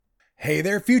Hey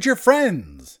there, future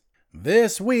friends!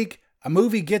 This week, a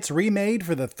movie gets remade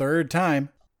for the third time,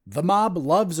 the mob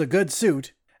loves a good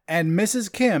suit, and Mrs.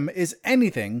 Kim is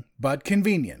anything but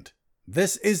convenient.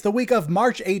 This is the week of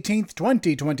March 18th,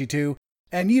 2022,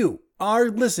 and you are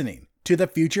listening to the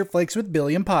Future Flicks with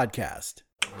Billiam podcast.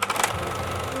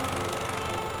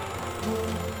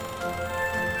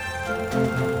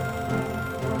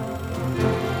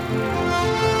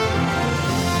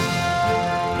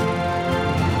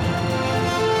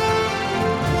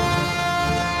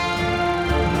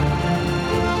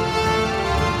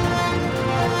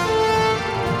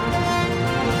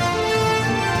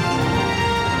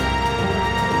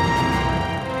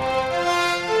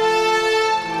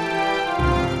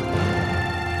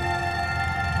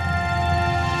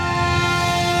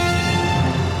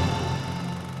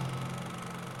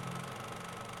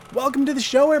 Welcome to the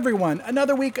show, everyone.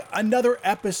 Another week, another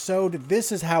episode.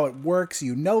 This is how it works.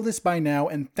 You know this by now,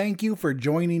 and thank you for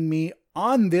joining me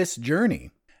on this journey.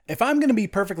 If I'm going to be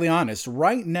perfectly honest,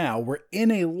 right now we're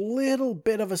in a little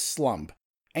bit of a slump,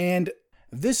 and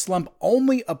this slump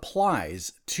only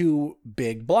applies to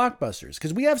big blockbusters,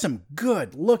 because we have some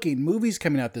good-looking movies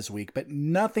coming out this week, but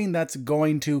nothing that's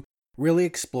going to really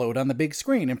explode on the big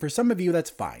screen. And for some of you,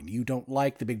 that's fine. You don't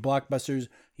like the big blockbusters.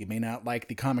 You may not like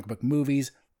the comic book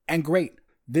movies. And great,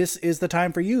 this is the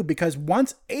time for you, because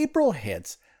once April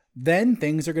hits, then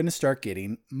things are going to start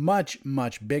getting much,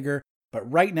 much bigger.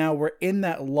 But right now, we're in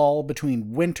that lull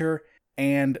between winter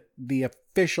and the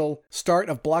official start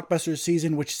of blockbuster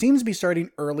season, which seems to be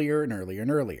starting earlier and earlier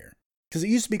and earlier. Because it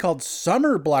used to be called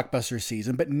summer blockbuster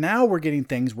season, but now we're getting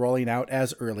things rolling out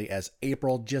as early as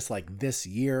April, just like this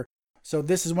year. So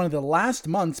this is one of the last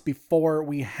months before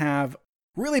we have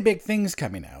really big things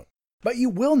coming out. But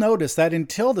you will notice that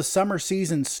until the summer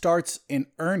season starts in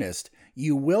earnest,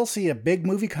 you will see a big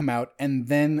movie come out and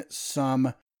then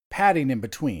some padding in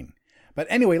between. But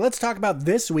anyway, let's talk about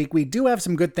this week. We do have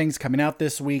some good things coming out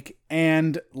this week,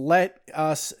 and let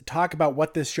us talk about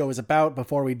what this show is about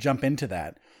before we jump into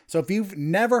that. So if you've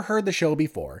never heard the show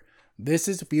before, this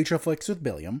is Future Flicks with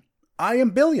Billiam. I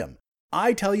am Billiam.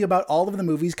 I tell you about all of the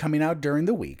movies coming out during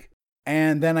the week.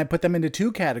 And then I put them into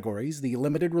two categories: the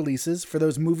limited releases for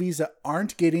those movies that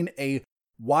aren't getting a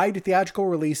wide theatrical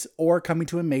release or coming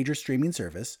to a major streaming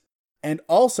service, and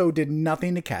also did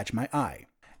nothing to catch my eye.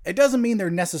 It doesn't mean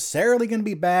they're necessarily going to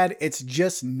be bad, it's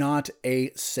just not a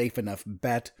safe enough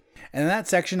bet. And in that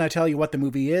section, I tell you what the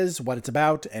movie is, what it's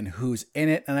about, and who's in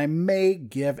it, and I may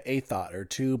give a thought or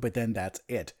two, but then that's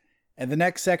it. In the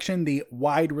next section, the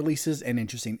wide releases and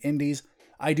interesting indies,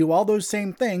 I do all those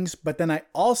same things, but then I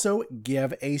also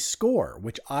give a score,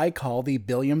 which I call the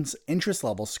Billiam's Interest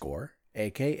Level Score,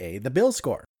 aka the Bill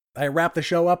Score. I wrap the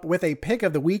show up with a pick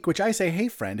of the week, which I say, hey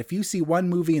friend, if you see one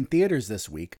movie in theaters this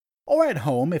week, or at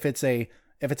home if it's a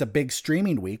big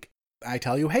streaming week, I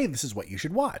tell you, hey, this is what you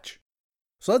should watch.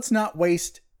 So let's not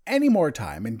waste any more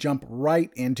time and jump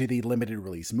right into the limited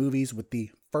release movies with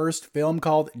the first film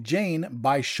called Jane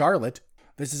by Charlotte.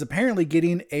 This is apparently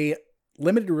getting a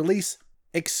limited release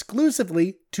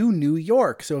exclusively to New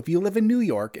York. So if you live in New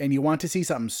York and you want to see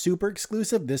something super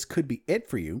exclusive, this could be it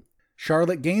for you.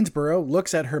 Charlotte Gainsborough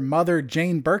looks at her mother,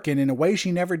 Jane Birkin, in a way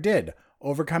she never did,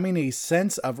 overcoming a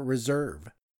sense of reserve.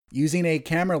 Using a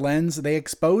camera lens, they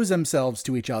expose themselves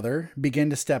to each other, begin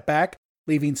to step back,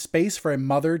 leaving space for a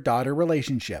mother-daughter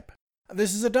relationship.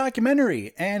 This is a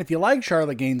documentary, and if you like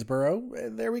Charlotte Gainsborough,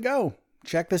 there we go.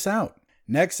 Check this out.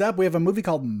 Next up, we have a movie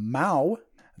called Mao,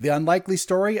 the unlikely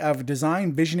story of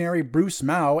design visionary Bruce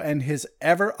Mao and his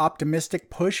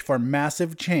ever-optimistic push for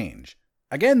massive change.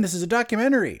 Again, this is a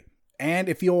documentary, and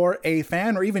if you're a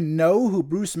fan or even know who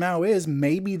Bruce Mao is,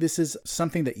 maybe this is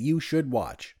something that you should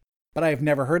watch. But I've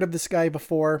never heard of this guy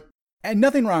before, and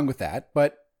nothing wrong with that,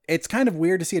 but it's kind of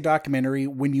weird to see a documentary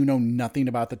when you know nothing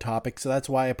about the topic, so that's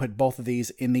why I put both of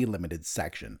these in the limited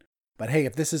section. But hey,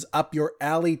 if this is up your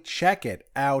alley, check it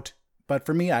out, but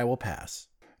for me, I will pass.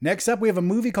 Next up, we have a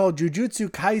movie called Jujutsu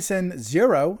Kaisen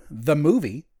Zero, the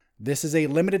movie. This is a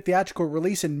limited theatrical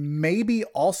release and maybe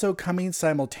also coming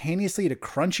simultaneously to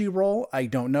Crunchyroll. I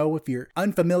don't know if you're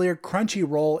unfamiliar.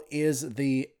 Crunchyroll is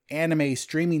the anime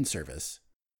streaming service.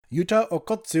 Yuta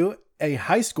Okotsu, a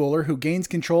high schooler who gains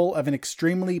control of an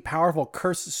extremely powerful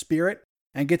cursed spirit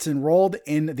and gets enrolled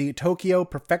in the Tokyo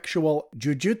Prefectural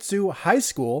Jujutsu High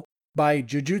School by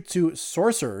Jujutsu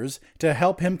sorcerers to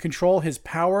help him control his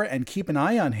power and keep an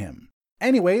eye on him.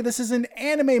 Anyway, this is an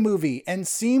anime movie and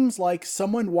seems like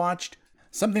someone watched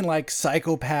something like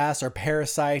Psycho Pass or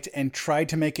Parasite and tried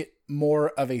to make it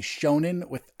more of a shonen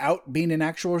without being an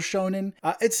actual shonen.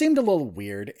 It seemed a little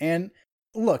weird, and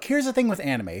Look, here's the thing with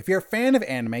anime. If you're a fan of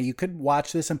anime, you could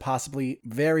watch this and possibly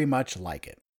very much like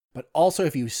it. But also,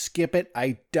 if you skip it,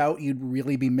 I doubt you'd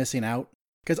really be missing out.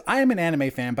 Because I am an anime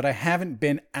fan, but I haven't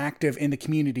been active in the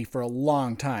community for a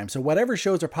long time. So whatever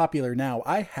shows are popular now,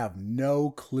 I have no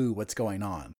clue what's going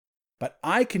on. But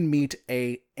I can meet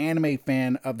an anime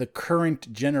fan of the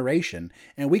current generation,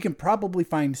 and we can probably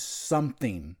find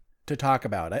something to talk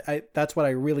about. That's what I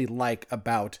really like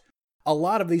about a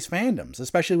lot of these fandoms,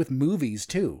 especially with movies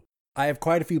too. I have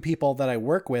quite a few people that I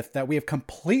work with that we have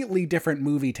completely different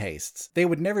movie tastes. They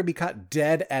would never be caught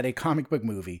dead at a comic book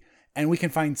movie, and we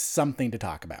can find something to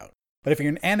talk about. But if you're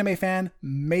an anime fan,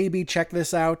 maybe check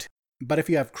this out. But if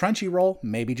you have Crunchyroll,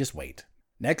 maybe just wait.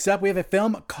 Next up, we have a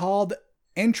film called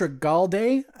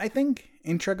Intrigalde, I think?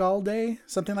 Intrigalde?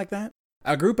 Something like that?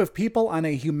 A group of people on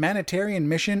a humanitarian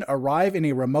mission arrive in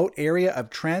a remote area of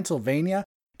Transylvania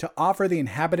to offer the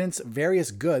inhabitants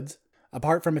various goods.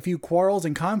 Apart from a few quarrels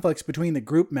and conflicts between the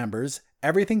group members,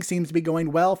 everything seems to be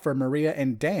going well for Maria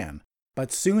and Dan.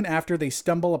 But soon after, they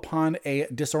stumble upon a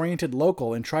disoriented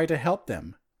local and try to help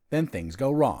them. Then things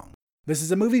go wrong. This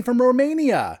is a movie from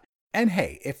Romania. And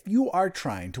hey, if you are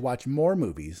trying to watch more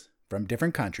movies from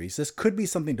different countries, this could be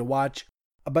something to watch.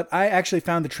 But I actually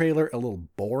found the trailer a little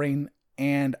boring,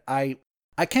 and I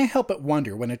can't help but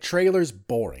wonder, when a trailer's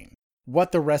boring,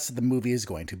 what the rest of the movie is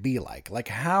going to be like. Like,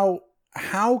 how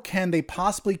can they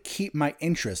possibly keep my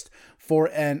interest for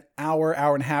an hour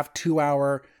and a half, 2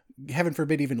 hour, heaven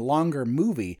forbid even longer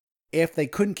movie if they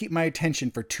couldn't keep my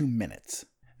attention for 2 minutes?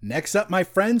 Next up, my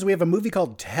friends, we have a movie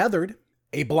called Tethered.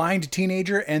 A blind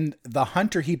teenager and the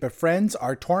hunter he befriends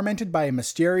are tormented by a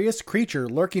mysterious creature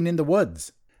lurking in the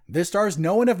woods. This stars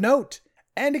no one of note,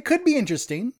 and it could be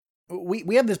interesting.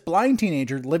 We have this blind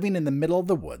teenager living in the middle of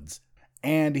the woods,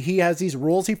 and he has these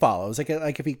rules he follows.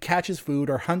 Like if he catches food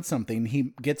or hunts something,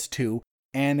 he gets 2,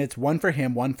 and it's 1 for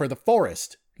him, 1 for the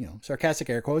forest. You know, sarcastic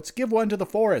air quotes, give 1 to the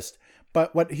forest.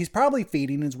 But what he's probably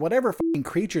feeding is whatever fucking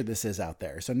creature this is out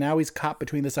there. So now he's caught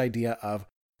between this idea of,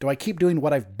 do I keep doing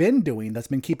what I've been doing that's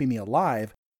been keeping me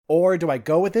alive? Or do I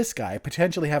go with this guy,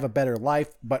 potentially have a better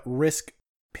life, but risk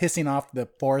pissing off the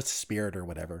forest spirit or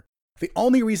whatever? The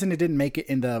only reason it didn't make it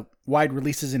in the wide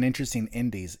releases and interesting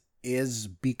indies is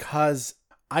because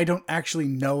I don't actually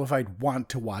know if I'd want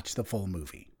to watch the full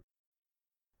movie.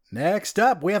 Next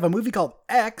up, we have a movie called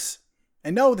X.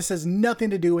 And no, this has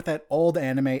nothing to do with that old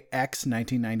anime X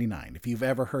 1999. If you've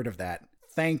ever heard of that,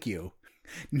 thank you.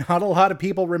 Not a lot of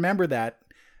people remember that.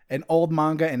 An old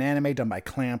manga and anime done by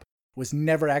Clamp was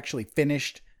never actually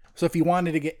finished. So if you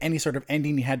wanted to get any sort of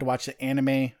ending, you had to watch the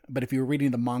anime. But if you were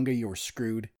reading the manga, you were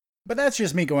screwed. But that's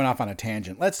just me going off on a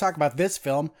tangent. Let's talk about this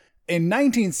film. In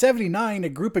 1979, a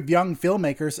group of young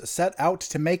filmmakers set out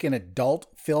to make an adult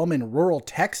film in rural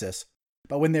Texas.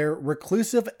 But when their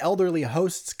reclusive elderly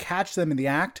hosts catch them in the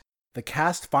act, the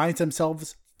cast finds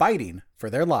themselves fighting for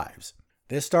their lives.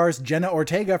 This stars Jenna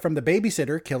Ortega from The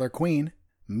Babysitter, Killer Queen,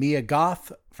 Mia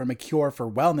Goth from A Cure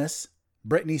for Wellness,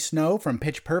 Brittany Snow from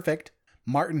Pitch Perfect,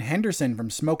 Martin Henderson from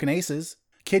Smokin' Aces,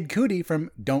 Kid Cudi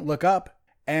from Don't Look Up,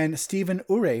 and Stephen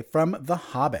Ure from The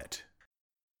Hobbit.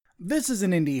 This is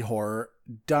an indie horror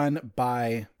done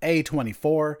by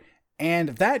A24, and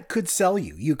that could sell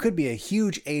you. You could be a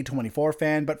huge A24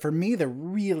 fan, but for me, they're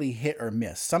really hit or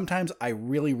miss. Sometimes I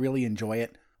really, really enjoy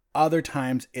it. Other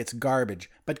times it's garbage.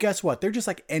 But guess what? They're just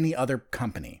like any other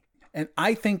company. And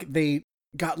I think they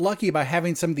got lucky by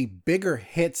having some of the bigger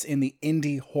hits in the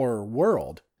indie horror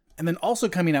world. And then also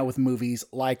coming out with movies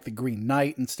like The Green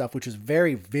Knight and stuff, which is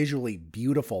very visually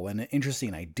beautiful and an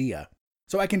interesting idea.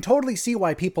 So I can totally see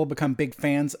why people become big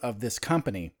fans of this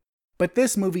company. But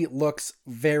this movie looks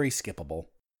very skippable.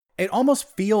 It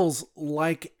almost feels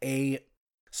like a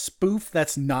spoof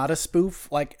that's not a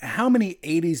spoof. Like, how many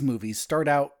 80s movies start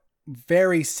out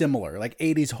very similar, like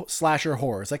 80s slasher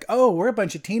horrors? Like, oh, we're a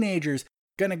bunch of teenagers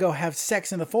gonna go have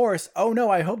sex in the forest. Oh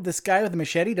no, I hope this guy with a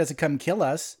machete doesn't come kill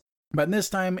us. But this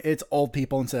time, it's old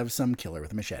people instead of some killer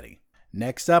with a machete.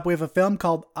 Next up, we have a film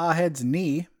called Ahed's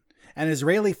Knee. An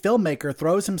Israeli filmmaker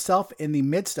throws himself in the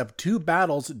midst of 2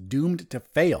 battles doomed to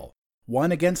fail.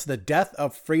 One against the death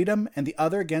of freedom and the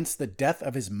other against the death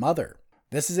of his mother.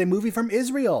 This is a movie from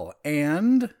Israel,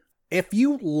 and if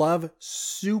you love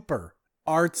super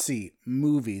artsy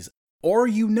movies, or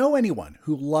you know anyone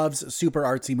who loves super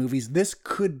artsy movies, this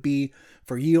could be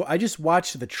for you. I just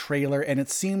watched the trailer and it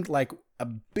seemed like a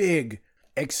big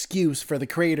excuse for the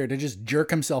creator to just jerk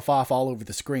himself off all over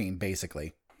the screen,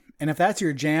 basically. And if that's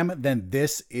your jam, then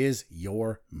this is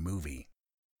your movie.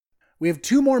 We have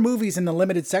 2 more movies in the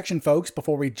limited section, folks,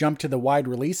 before we jump to the wide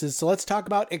releases. So let's talk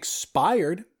about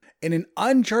Expired. In an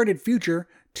uncharted future,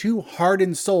 two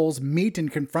hardened souls meet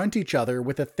and confront each other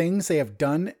with the things they have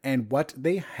done and what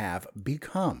they have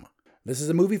become. This is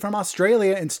a movie from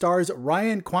Australia and stars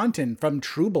Ryan Quanten from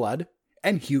True Blood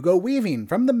and Hugo Weaving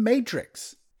from The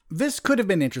Matrix. This could have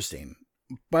been interesting,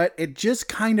 but it just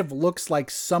kind of looks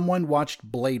like someone watched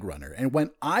Blade Runner and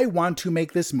went, I want to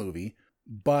make this movie,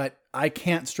 but I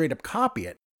can't straight up copy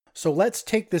it. So let's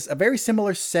take this, a very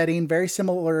similar setting, very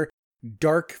similar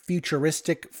dark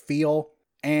futuristic feel,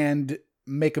 and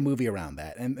make a movie around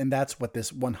that. And that's what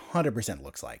this 100%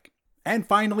 looks like. And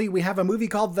finally, we have a movie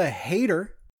called The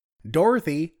Hater.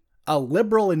 Dorothy, a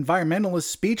liberal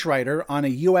environmentalist speechwriter on a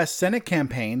U.S. Senate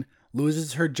campaign,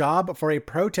 loses her job for a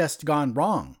protest gone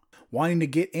wrong. Wanting to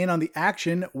get in on the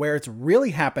action where it's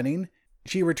really happening,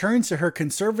 she returns to her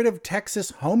conservative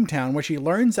Texas hometown where she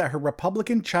learns that her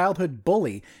Republican childhood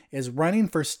bully is running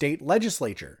for state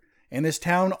legislature. In this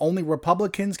town, only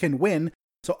Republicans can win,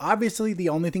 so obviously the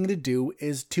only thing to do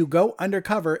is to go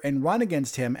undercover and run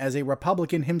against him as a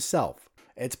Republican himself.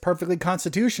 It's perfectly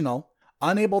constitutional.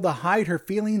 Unable to hide her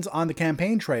feelings on the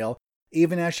campaign trail,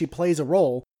 even as she plays a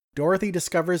role, Dorothy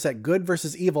discovers that good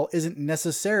versus evil isn't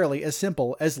necessarily as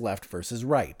simple as left versus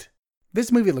right.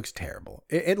 This movie looks terrible.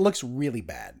 It looks really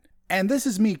bad. And this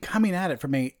is me coming at it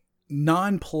from a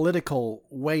non-political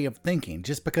way of thinking,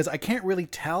 just because I can't really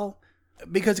tell,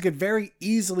 because it could very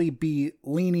easily be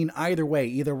leaning either way,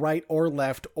 either right or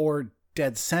left or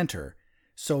dead center.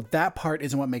 So that part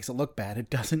isn't what makes it look bad.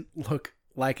 It doesn't look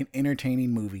like an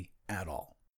entertaining movie at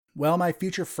all. Well, my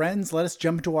future friends, let us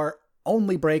jump into our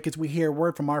only break as we hear a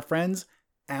word from our friends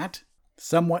at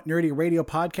Somewhat Nerdy Radio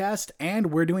Podcast,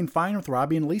 and we're doing fine with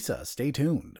Robbie and Lisa. Stay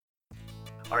tuned.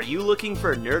 Are you looking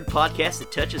for a nerd podcast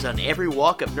that touches on every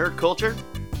walk of nerd culture?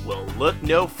 Well, look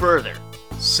no further.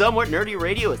 Somewhat Nerdy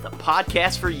Radio is the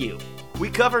podcast for you. We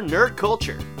cover nerd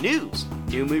culture, news,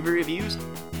 new movie reviews,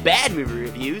 bad movie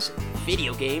reviews,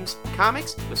 video games,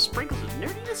 comics, with sprinkles of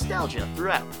nerdy nostalgia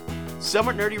throughout.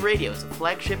 Somewhat Nerdy Radio is the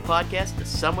flagship podcast of the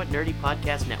Somewhat Nerdy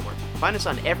Podcast Network. Find us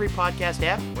on every podcast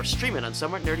app or stream it on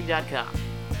somewhatnerdy.com.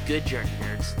 Good journey,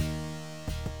 nerds.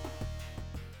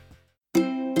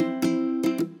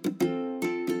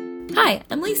 Hi,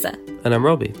 I'm Lisa. And I'm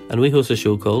Robbie, and we host a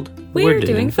show called We're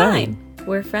Doing Fine.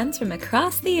 We're friends from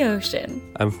across the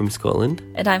ocean. I'm from Scotland.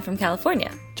 And I'm from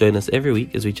California. Join us every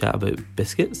week as we chat about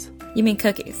biscuits. You mean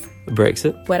cookies?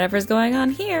 Brexit. Whatever's going on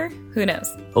here, who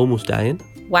knows? Almost dying.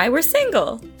 Why we're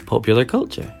single. Popular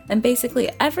culture. And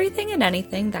basically everything and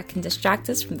anything that can distract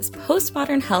us from this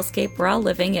postmodern hellscape we're all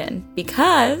living in.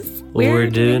 Because we're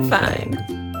doing fine.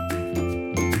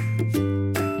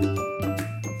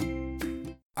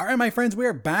 All right, my friends, we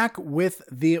are back with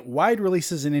the wide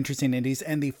releases and interesting indies,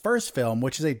 and the first film,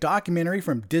 which is a documentary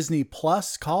from Disney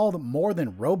Plus called More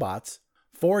Than Robots.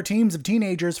 4 teams of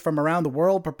teenagers from around the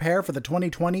world prepare for the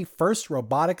 2020 FIRST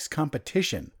Robotics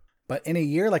Competition. But in a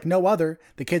year like no other,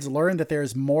 the kids learn that there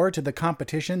is more to the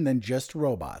competition than just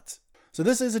robots. So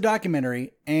this is a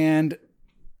documentary, and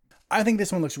I think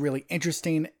this one looks really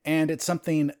interesting, and it's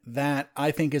something that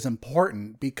I think is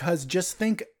important, because just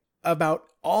think about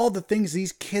all the things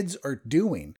these kids are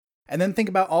doing, and then think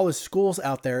about all the schools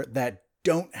out there that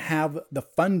don't have the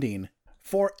funding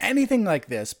for anything like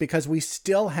this, because we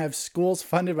still have schools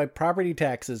funded by property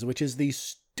taxes, which is the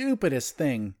stupidest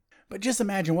thing. But just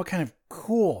imagine what kind of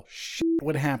cool shit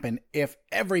would happen if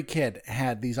every kid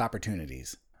had these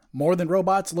opportunities. More Than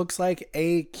Robots looks like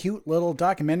a cute little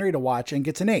documentary to watch and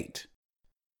gets an 8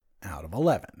 out of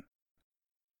 11.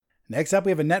 Next up,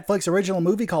 we have a Netflix original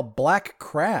movie called Black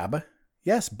Crab.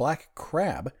 Yes, Black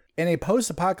Crab. In a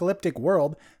post-apocalyptic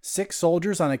world, 6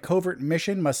 soldiers on a covert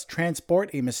mission must transport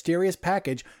a mysterious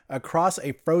package across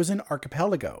a frozen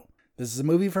archipelago. This is a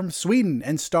movie from Sweden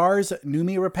and stars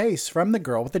Noomi Rapace from The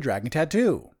Girl with the Dragon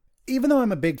Tattoo. Even though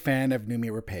I'm a big fan of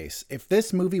Noomi Rapace, if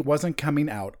this movie wasn't coming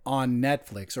out on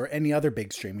Netflix or any other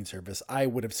big streaming service, I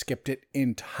would have skipped it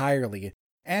entirely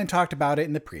and talked about it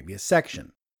in the previous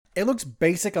section. It looks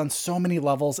basic on so many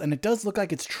levels, and it does look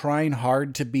like it's trying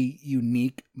hard to be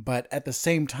unique, but at the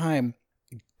same time,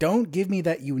 don't give me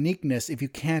that uniqueness if you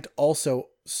can't also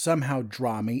somehow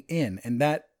draw me in, and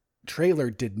that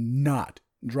trailer did not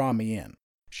draw me in.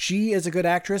 She is a good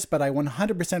actress, but I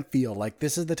 100% feel like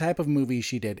this is the type of movie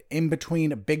she did in between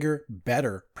bigger,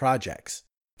 better projects.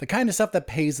 The kind of stuff that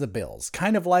pays the bills,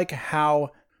 kind of like how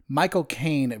Michael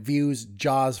Caine views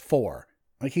Jaws 4.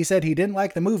 Like he said, he didn't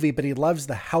like the movie, but he loves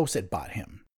the house it bought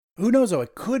him. Who knows though,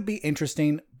 it could be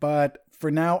interesting, but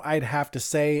for now I'd have to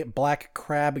say Black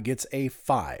Crab gets a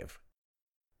 5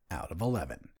 out of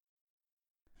 11.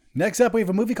 Next up, we have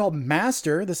a movie called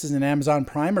Master. This is an Amazon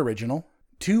Prime original.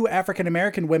 two African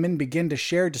American women begin to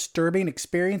share disturbing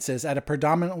experiences at a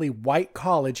predominantly white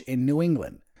college in New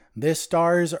England. This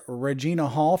stars Regina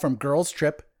Hall from Girls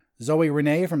Trip, Zoe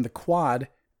Renee from The Quad,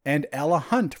 and Ella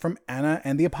Hunt from Anna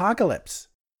and the Apocalypse.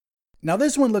 Now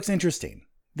this one looks interesting.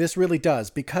 This really does,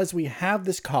 because we have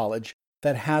this college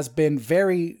that has been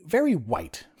very, very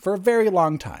white for a very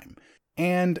long time.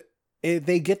 And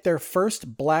they get their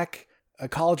first black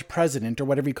college president, or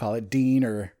whatever you call it, dean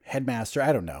or headmaster,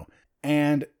 I don't know.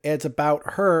 And it's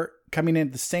about her coming in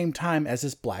at the same time as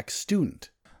this black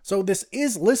student. So this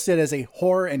is listed as a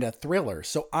horror and a thriller.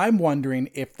 So I'm wondering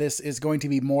if this is going to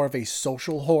be more of a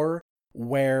social horror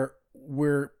where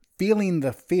we're feeling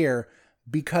the fear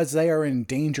because they are in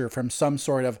danger from some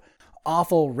sort of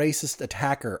awful racist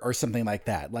attacker or something like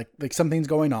that. Like something's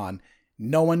going on.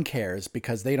 No one cares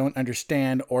because they don't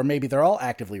understand, or maybe they're all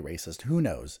actively racist. Who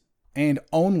knows? And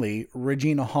only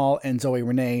Regina Hall and Zoe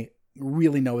Renee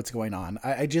really know what's going on.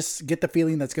 I just get the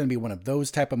feeling that's going to be one of those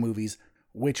type of movies,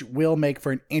 which will make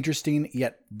for an interesting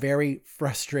yet very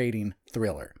frustrating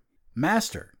thriller.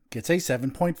 Master gets a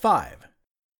 7.5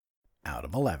 out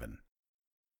of 11.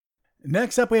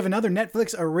 Next up, we have another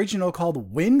Netflix original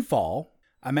called Windfall.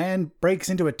 A man breaks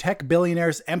into a tech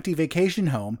billionaire's empty vacation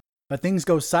home, but things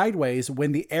go sideways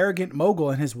when the arrogant mogul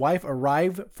and his wife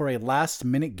arrive for a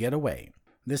last-minute getaway.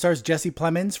 This stars Jesse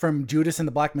Plemons from Judas and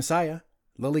the Black Messiah,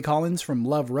 Lily Collins from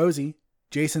Love, Rosie,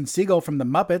 Jason Segel from The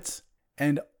Muppets,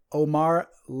 and Omar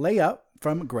Leia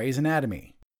from Grey's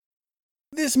Anatomy.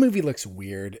 This movie looks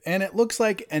weird, and it looks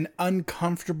like an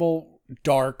uncomfortable,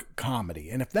 dark comedy.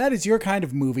 And if that is your kind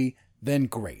of movie, then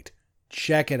great.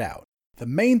 Check it out. The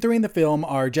main three in the film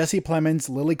are Jesse Plemons,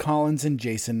 Lily Collins, and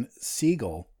Jason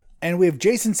Segel. And we have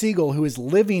Jason Segel, who is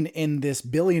living in this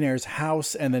billionaire's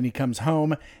house, and then he comes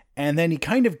home, and then he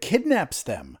kind of kidnaps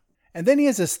them. And then he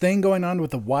has this thing going on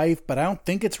with the wife, but I don't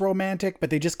think it's romantic, but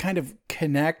they just kind of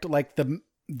connect, like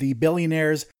the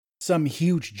billionaire's some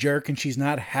huge jerk and she's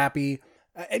not happy.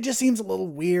 It just seems a little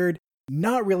weird,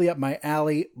 not really up my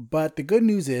alley, but the good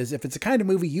news is if it's the kind of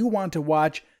movie you want to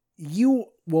watch, you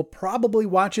will probably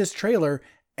watch this trailer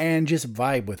and just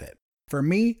vibe with it. For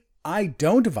me, I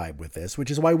don't vibe with this,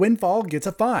 which is why Windfall gets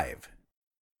a 5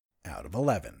 out of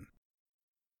 11.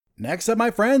 Next up, my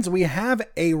friends, we have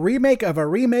a remake of a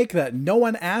remake that no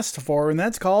one asked for, and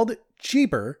that's called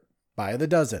Cheaper by the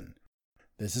Dozen.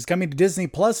 This is coming to Disney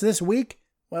Plus this week.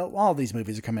 Well, all these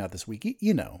movies are coming out this week.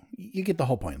 You know, you get the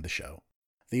whole point of the show.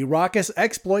 The raucous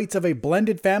exploits of a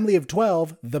blended family of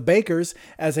 12, the Bakers,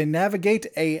 as they navigate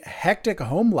a hectic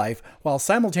home life while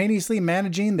simultaneously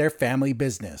managing their family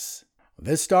business.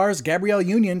 This stars Gabrielle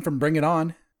Union from Bring It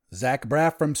On, Zach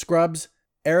Braff from Scrubs,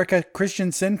 Erica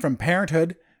Christensen from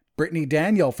Parenthood, Brittany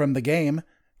Daniel from The Game,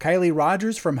 Kylie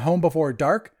Rogers from Home Before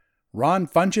Dark, Ron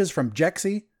Funches from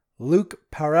Jexy, Luke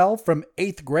Parrell from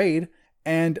 8th Grade,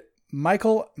 and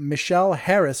Michael Michelle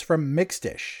Harris from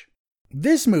Mixed-ish.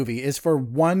 This movie is for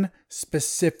one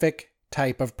specific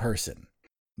type of person.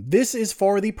 This is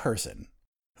for the person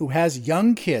who has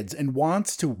young kids and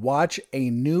wants to watch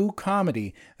a new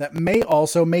comedy that may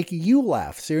also make you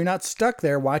laugh, so you're not stuck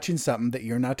there watching something that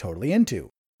you're not totally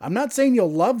into. I'm not saying you'll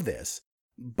love this,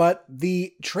 but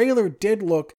the trailer did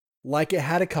look like it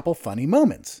had a couple funny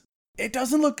moments. It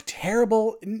doesn't look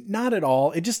terrible, not at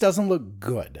all. It just doesn't look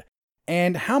good.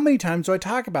 And how many times do I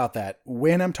talk about that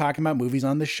when I'm talking about movies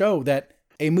on the show, that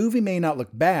a movie may not look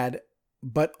bad,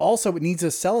 but also it needs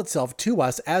to sell itself to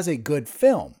us as a good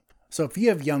film. So if you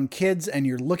have young kids and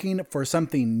you're looking for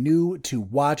something new to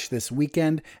watch this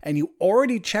weekend, and you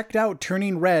already checked out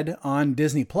Turning Red on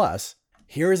Disney Plus,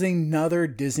 here's another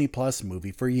Disney Plus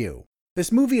movie for you.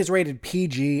 This movie is rated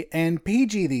PG, and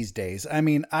PG these days, I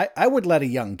mean, I would let a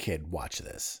young kid watch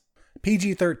this.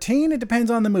 PG-13, it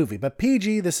depends on the movie, but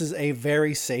PG, this is a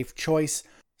very safe choice.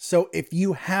 So if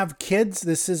you have kids,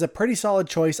 this is a pretty solid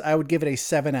choice. I would give it a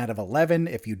 7 out of 11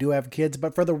 if you do have kids,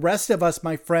 but for the rest of us,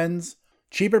 my friends,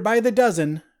 Cheaper by the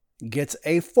Dozen gets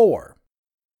a 4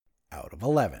 out of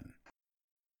 11.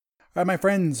 All right, my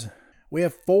friends, we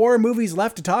have 4 movies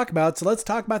left to talk about, so let's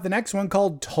talk about the next one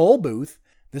called Toll Booth.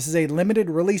 This is a limited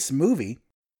release movie,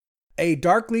 a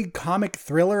darkly comic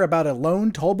thriller about a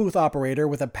lone toll booth operator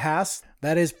with a past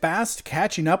that is fast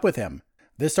catching up with him.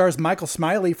 This stars Michael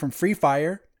Smiley from Free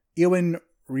Fire, Ewan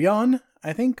Ryan,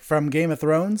 I think, from Game of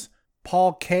Thrones,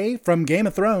 Paul Kaye from Game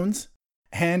of Thrones,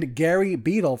 and Gary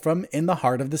Beadle from In the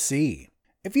Heart of the Sea.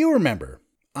 If you remember,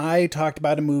 I talked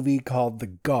about a movie called The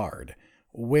Guard.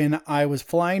 When I was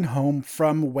flying home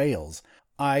from Wales,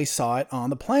 I saw it on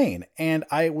the plane, and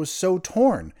I was so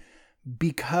torn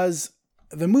because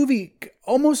the movie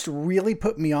almost really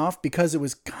put me off because it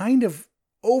was kind of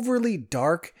overly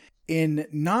dark in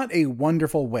not a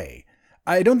wonderful way.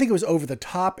 I don't think it was over the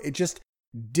top. It just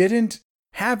didn't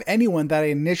have anyone that I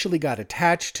initially got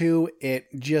attached to. It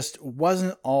just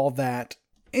wasn't all that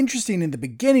interesting in the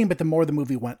beginning, but the more the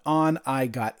movie went on, I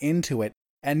got into it.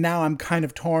 And now I'm kind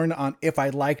of torn on if I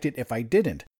liked it, if I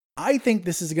didn't. I think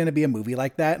this is going to be a movie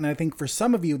like that, and I think for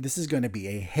some of you, this is going to be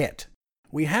a hit.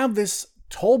 We have this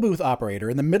toll booth operator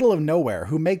in the middle of nowhere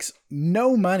who makes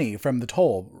no money from the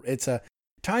toll. It's a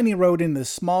tiny road in this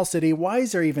small city. Why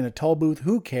is there even a toll booth?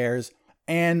 Who cares?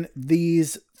 And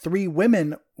these three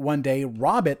women one day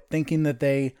rob it thinking that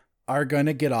they are going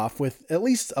to get off with at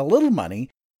least a little money,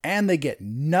 and they get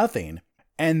nothing.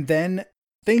 And then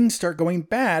things start going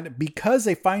bad because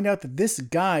they find out that this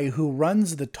guy who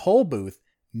runs the toll booth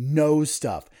knows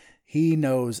stuff. He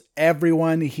knows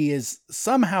everyone. He is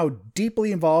somehow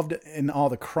deeply involved in all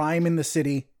the crime in the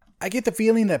city. I get the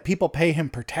feeling that people pay him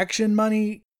protection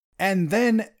money. And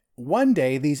then one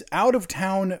day, these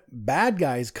out-of-town bad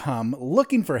guys come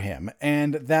looking for him,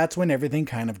 and that's when everything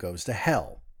kind of goes to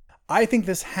hell. I think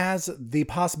this has the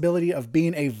possibility of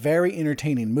being a very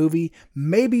entertaining movie,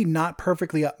 maybe not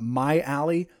perfectly up my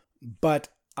alley, but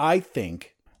I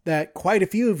think that quite a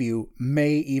few of you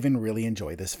may even really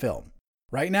enjoy this film.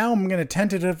 Right now, I'm going to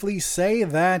tentatively say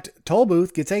that Toll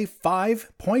Booth gets a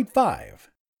 5.5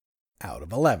 out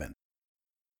of 11.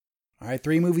 All right,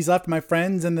 3 movies left, my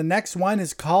friends, and the next one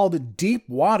is called Deep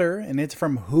Water, and it's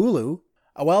from Hulu.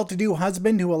 A well-to-do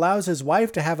husband who allows his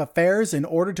wife to have affairs in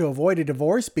order to avoid a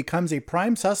divorce becomes a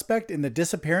prime suspect in the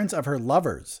disappearance of her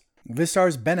lovers. This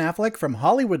stars Ben Affleck from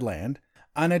Hollywoodland,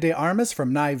 Ana de Armas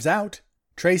from Knives Out,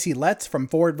 Tracy Letts from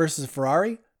Ford vs.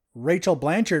 Ferrari, Rachel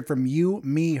Blanchard from You,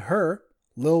 Me, Her,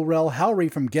 Lil Rel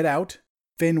Howery from Get Out,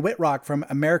 Finn Wittrock from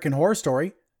American Horror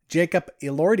Story, Jacob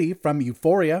Elordi from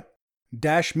Euphoria,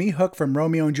 Dash Mihok from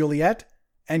Romeo and Juliet,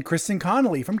 and Kristen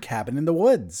Connolly from Cabin in the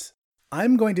Woods.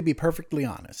 I'm going to be perfectly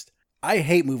honest. I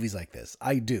hate movies like this.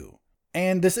 I do.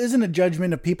 And this isn't a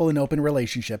judgment of people in open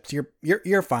relationships.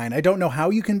 You're fine. I don't know how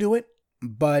you can do it,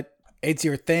 but it's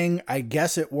your thing. I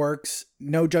guess it works.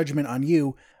 No judgment on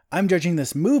you. I'm judging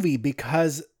this movie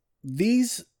because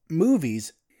these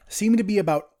movies seem to be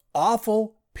about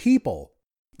awful people.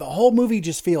 The whole movie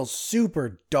just feels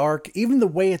super dark. Even the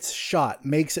way it's shot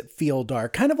makes it feel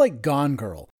dark. Kind of like Gone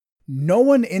Girl. No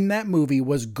one in that movie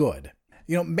was good.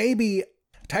 You know, maybe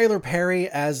Tyler Perry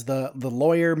as the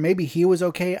lawyer, maybe he was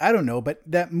okay. I don't know. But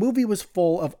that movie was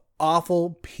full of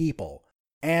awful people.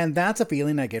 And that's a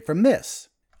feeling I get from this.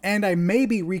 And I may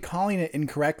be recalling it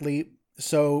incorrectly,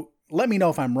 so let me know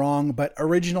if I'm wrong, but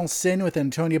Original Sin with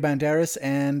Antonio Banderas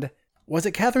and, was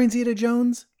it Catherine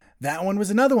Zeta-Jones? That one was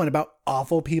another one about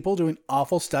awful people doing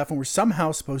awful stuff, and we're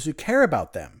somehow supposed to care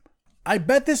about them. I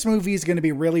bet this movie is going to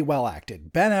be really well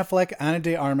acted. Ben Affleck, Ana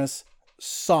de Armas,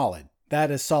 solid. That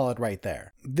is solid right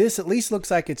there. This at least looks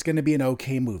like it's going to be an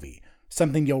okay movie.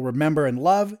 Something you'll remember and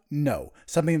love? No.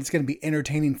 Something that's going to be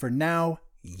entertaining for now?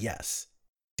 Yes.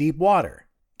 Deep Water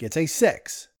gets a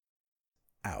 6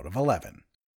 out of 11.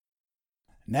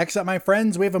 Next up, my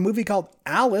friends, we have a movie called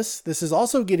Alice. This is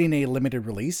also getting a limited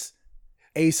release.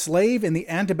 A slave in the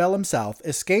antebellum South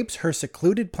escapes her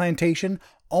secluded plantation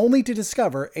only to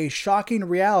discover a shocking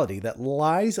reality that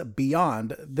lies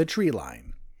beyond the tree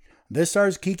line. This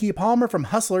stars Keke Palmer from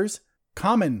Hustlers,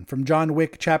 Common from John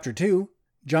Wick Chapter 2,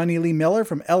 Johnny Lee Miller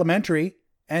from Elementary,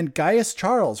 and Gaius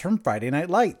Charles from Friday Night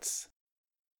Lights.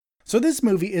 So this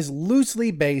movie is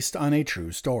loosely based on a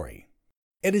true story.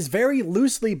 It is very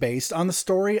loosely based on the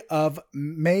story of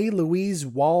May Louise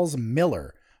Walls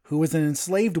Miller, who was an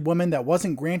enslaved woman that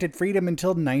wasn't granted freedom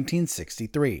until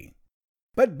 1963.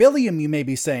 But Billiam, you may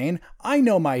be saying, I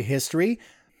know my history.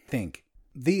 Think,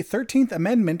 the 13th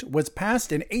Amendment was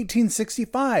passed in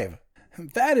 1865.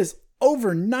 That is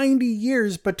over 90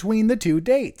 years between the two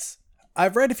dates.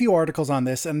 I've read a few articles on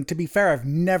this, and to be fair, I've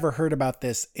never heard about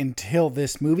this until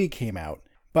this movie came out.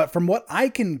 But from what I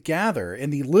can gather in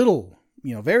the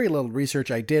very little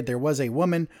research I did, there was a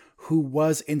woman who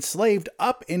was enslaved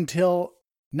up until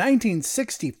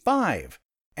 1965,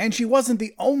 and she wasn't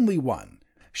the only one.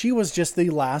 She was just the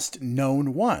last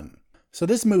known one. So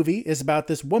this movie is about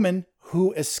this woman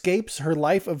who escapes her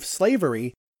life of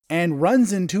slavery and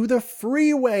runs into the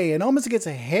freeway and almost gets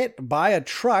hit by a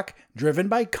truck driven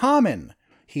by Common.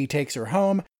 He takes her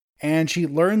home, and she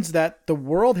learns that the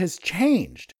world has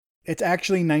changed. It's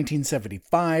actually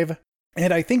 1975,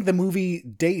 and I think the movie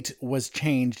date was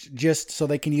changed just so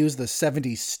they can use the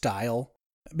 70s style.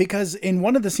 Because in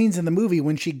one of the scenes in the movie,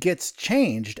 when she gets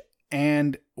changed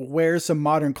and wears some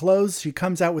modern clothes, she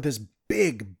comes out with this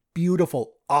big,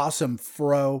 beautiful, awesome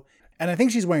fro. And I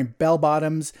think she's wearing bell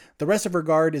bottoms. The rest of her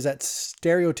guard is that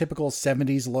stereotypical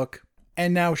 70s look.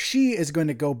 And now she is going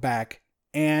to go back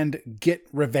and get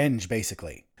revenge,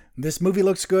 basically. This movie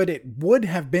looks good. It would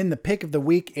have been the pick of the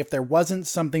week if there wasn't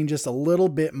something just a little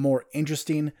bit more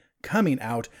interesting coming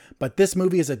out. But this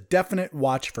movie is a definite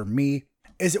watch for me.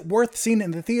 Is it worth seeing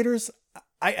in the theaters?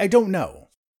 I don't know.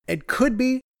 It could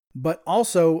be, but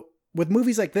also with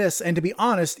movies like this, and to be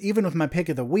honest, even with my pick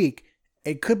of the week,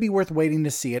 it could be worth waiting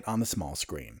to see it on the small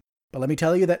screen. But let me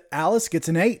tell you that Alice gets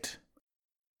an 8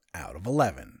 out of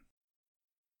 11.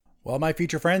 Well, my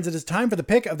future friends, it is time for the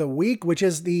pick of the week, which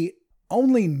is the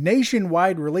only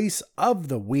nationwide release of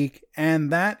the week, and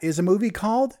that is a movie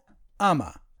called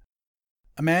Amma.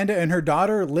 Amanda and her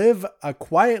daughter live a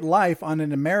quiet life on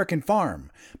an American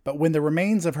farm, but when the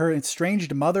remains of her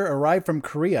estranged mother arrive from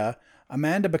Korea,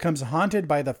 Amanda becomes haunted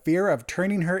by the fear of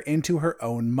turning her into her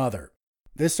own mother.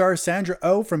 This stars Sandra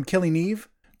Oh from Killing Eve,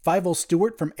 Fievel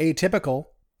Stewart from Atypical,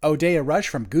 Odeya Rush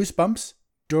from Goosebumps,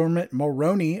 Dermot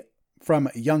Mulroney from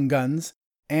Young Guns,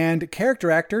 and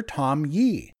character actor Tom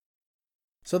Yee.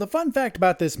 So the fun fact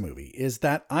about this movie is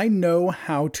that I know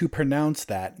how to pronounce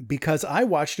that because I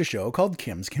watched a show called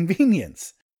Kim's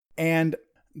Convenience. And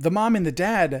the mom and the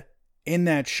dad in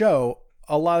that show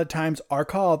a lot of times are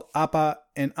called Appa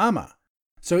and Amma.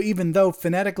 So even though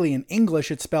phonetically in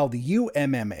English it's spelled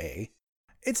UMMA,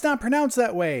 it's not pronounced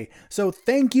that way. So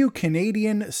thank you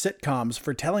Canadian sitcoms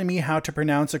for telling me how to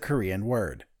pronounce a Korean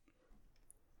word.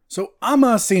 So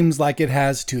Amma seems like it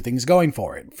has two things going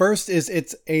for it. First is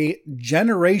it's a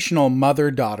generational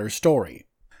mother-daughter story.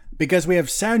 Because we have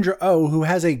Sandra Oh, who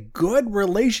has a good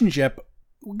relationship,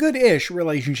 good-ish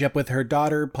relationship with her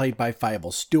daughter, played by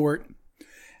Fievel Stewart.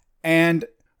 And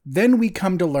then we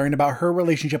come to learn about her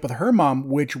relationship with her mom,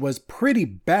 which was pretty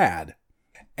bad.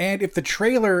 And if the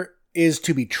trailer is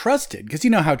to be trusted, because you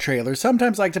know how trailers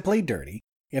sometimes like to play dirty,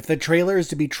 if the trailer is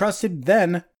to be trusted,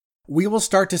 then we will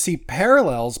start to see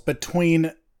parallels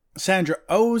between Sandra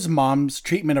Oh's mom's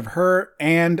treatment of her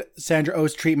and Sandra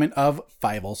Oh's treatment of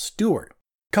Fievel Stewart.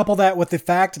 Couple that with the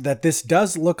fact that this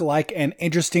does look like an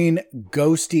interesting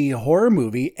ghosty horror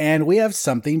movie, and we have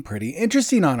something pretty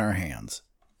interesting on our hands.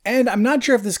 And I'm not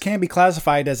sure if this can be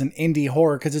classified as an indie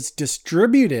horror because it's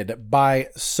distributed by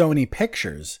Sony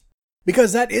Pictures.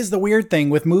 Because that is the weird thing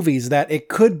with movies, that it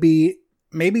could be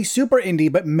maybe super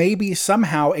indie, but maybe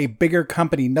somehow a bigger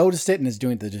company noticed it and is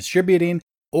doing the distributing,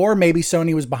 or maybe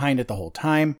Sony was behind it the whole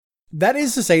time. That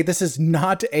is to say, this is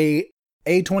not a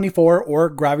A24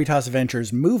 or Gravitas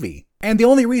Ventures movie. And the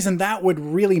only reason that would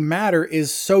really matter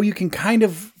is so you can kind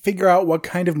of figure out what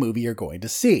kind of movie you're going to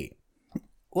see.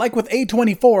 Like with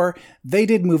A24, they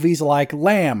did movies like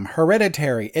Lamb,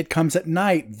 Hereditary, It Comes at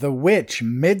Night, The Witch,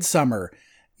 Midsommar.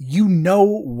 You know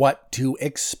what to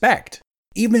expect.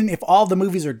 Even if all the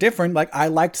movies are different, like I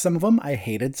liked some of them, I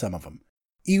hated some of them.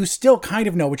 You still kind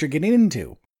of know what you're getting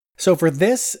into. So for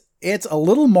this, it's a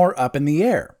little more up in the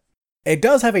air. It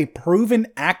does have a proven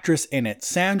actress in it.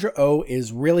 Sandra Oh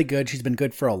is really good. She's been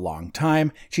good for a long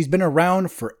time. She's been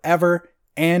around forever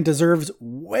and deserves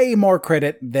way more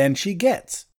credit than she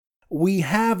gets. We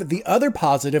have the other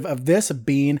positive of this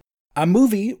being a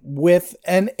movie with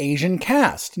an Asian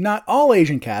cast. Not all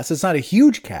Asian cast. It's not a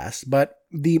huge cast, but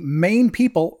the main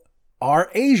people are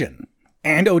Asian.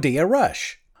 And Odeya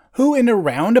Rush, who in a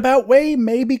roundabout way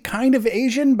may be kind of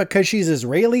Asian because she's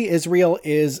Israeli. Israel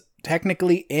is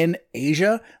technically in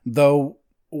Asia, though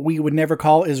we would never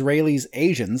call Israelis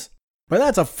Asians. But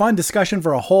that's a fun discussion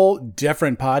for a whole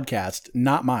different podcast,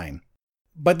 not mine.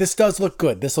 But this does look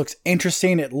good. This looks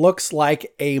interesting. It looks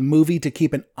like a movie to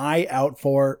keep an eye out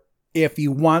for if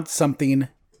you want something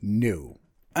new.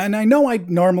 And I know I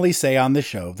normally say on the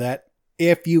show that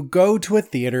if you go to a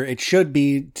theater, it should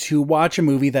be to watch a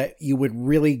movie that you would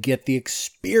really get the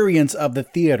experience of the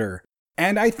theater.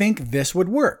 And I think this would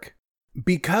work.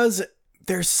 Because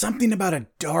there's something about a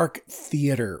dark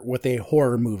theater with a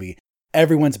horror movie.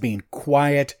 Everyone's being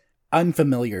quiet,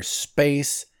 unfamiliar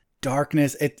space,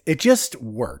 darkness. It just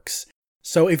works.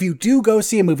 So if you do go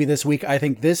see a movie this week, I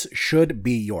think this should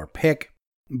be your pick.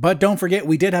 But don't forget,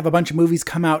 we did have a bunch of movies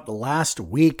come out last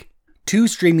week. 2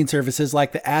 streaming services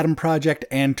like The Adam Project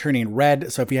and Turning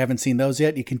Red. So if you haven't seen those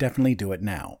yet, you can definitely do it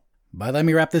now. But let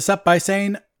me wrap this up by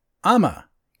saying Amma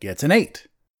gets an 8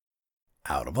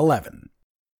 out of 11.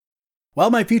 Well,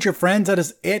 my future friends, that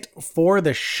is it for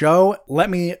the show. Let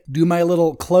me do my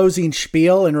little closing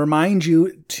spiel and remind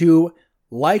you to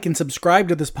like and subscribe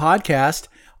to this podcast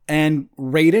and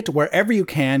rate it wherever you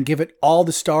can. Give it all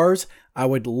the stars. I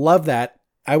would love that.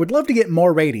 I would love to get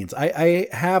more ratings. I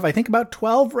have, I think, about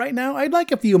 12 right now. I'd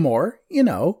like a few more,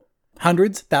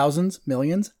 hundreds, thousands,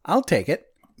 millions. I'll take it.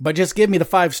 But just give me the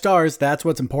 5 stars, that's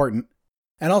what's important.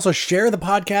 And also share the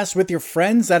podcast with your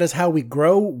friends. That is how we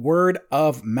grow word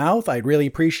of mouth. I'd really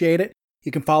appreciate it.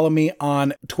 You can follow me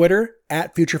on Twitter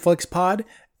at FutureFlixPod,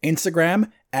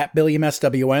 Instagram at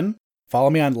BilliamSWN.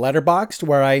 Follow me on Letterboxd,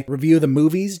 where I review the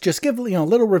movies. Just give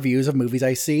little reviews of movies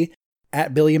I see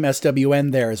at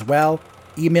BilliamSWN there as well.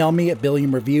 Email me at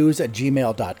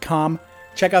BilliamReviews@gmail.com.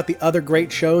 Check out the other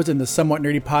great shows in the Somewhat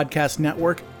Nerdy Podcast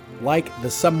Network, like the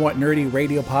Somewhat Nerdy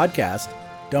Radio Podcast.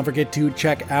 Don't forget to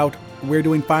check out We're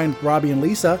Doing Fine with Robbie and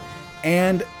Lisa.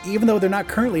 And even though they're not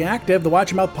currently active, the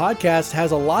Watch Your Mouth podcast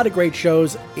has a lot of great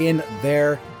shows in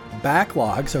their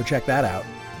backlog, so check that out.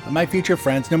 And my future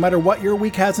friends, no matter what your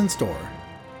week has in store,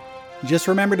 just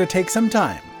remember to take some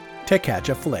time to catch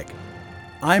a flick.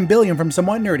 I'm Billiam from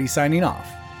Somewhat Nerdy signing off,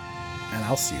 and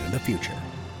I'll see you in the future.